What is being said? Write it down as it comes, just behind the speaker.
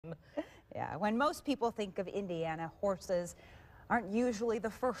Topeka. When most people think of Indiana, horses aren't usually the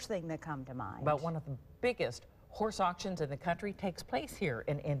first thing that come to mind. But one of the biggest horse auctions in the country takes place here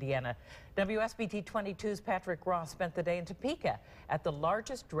in Indiana. WSBT-22's Patrick Ross spent the day in Topeka at the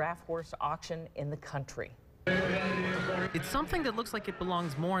largest draft horse auction in the country. It's something that looks like it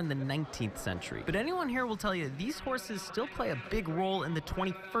belongs more in the 19th century, but anyone here will tell you these horses still play a big role in the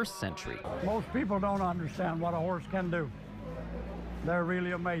 21st century. Most people don't understand what a horse can do. They're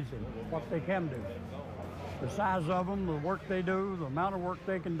really amazing what they can do. The size of them, the work they do, the amount of work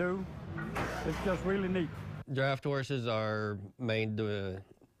they can do, it's just really neat. Draft horses are made to,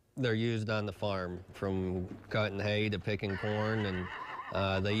 they're used on the farm, from cutting hay to picking corn,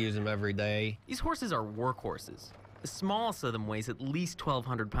 and they use them every day. These horses are workhorses. The smallest of them weighs at least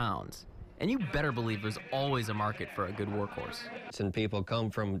 1,200 pounds. And you better believe there's always a market for a good workhorse. And people come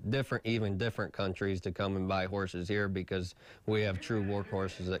from even different countries to come and buy horses here because we have true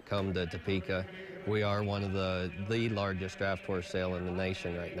workhorses that come to Topeka. We are one of the largest draft horse sale in the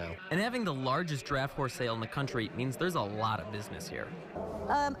nation right now. And having the largest draft horse sale in the country means there's a lot of business here.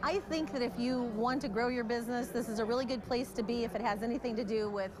 I think that if you want to grow your business, this is a really good place to be if it has anything to do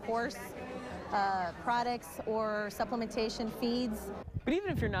with horse products or supplementation feeds. But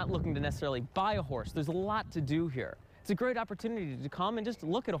even if you're not looking to necessarily buy a horse, there's a lot to do here. It's a great opportunity to come and just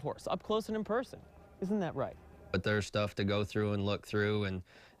look at a horse up close and in person. Isn't that right? But there's stuff to go through and look through,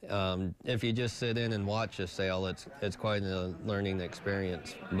 and if you just sit in and watch a sale, it's quite a learning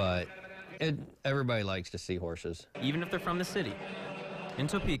experience. But everybody likes to see horses. Even if they're from the city. In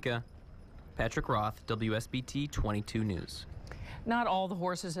Topeka, Patrick Roth, WSBT 22 News. Not all the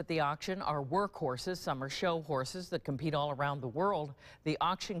horses at the auction are workhorses. Some are show horses that compete all around the world. The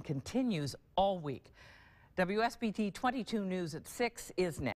auction continues all week. WSBT 22 News at 6 is next.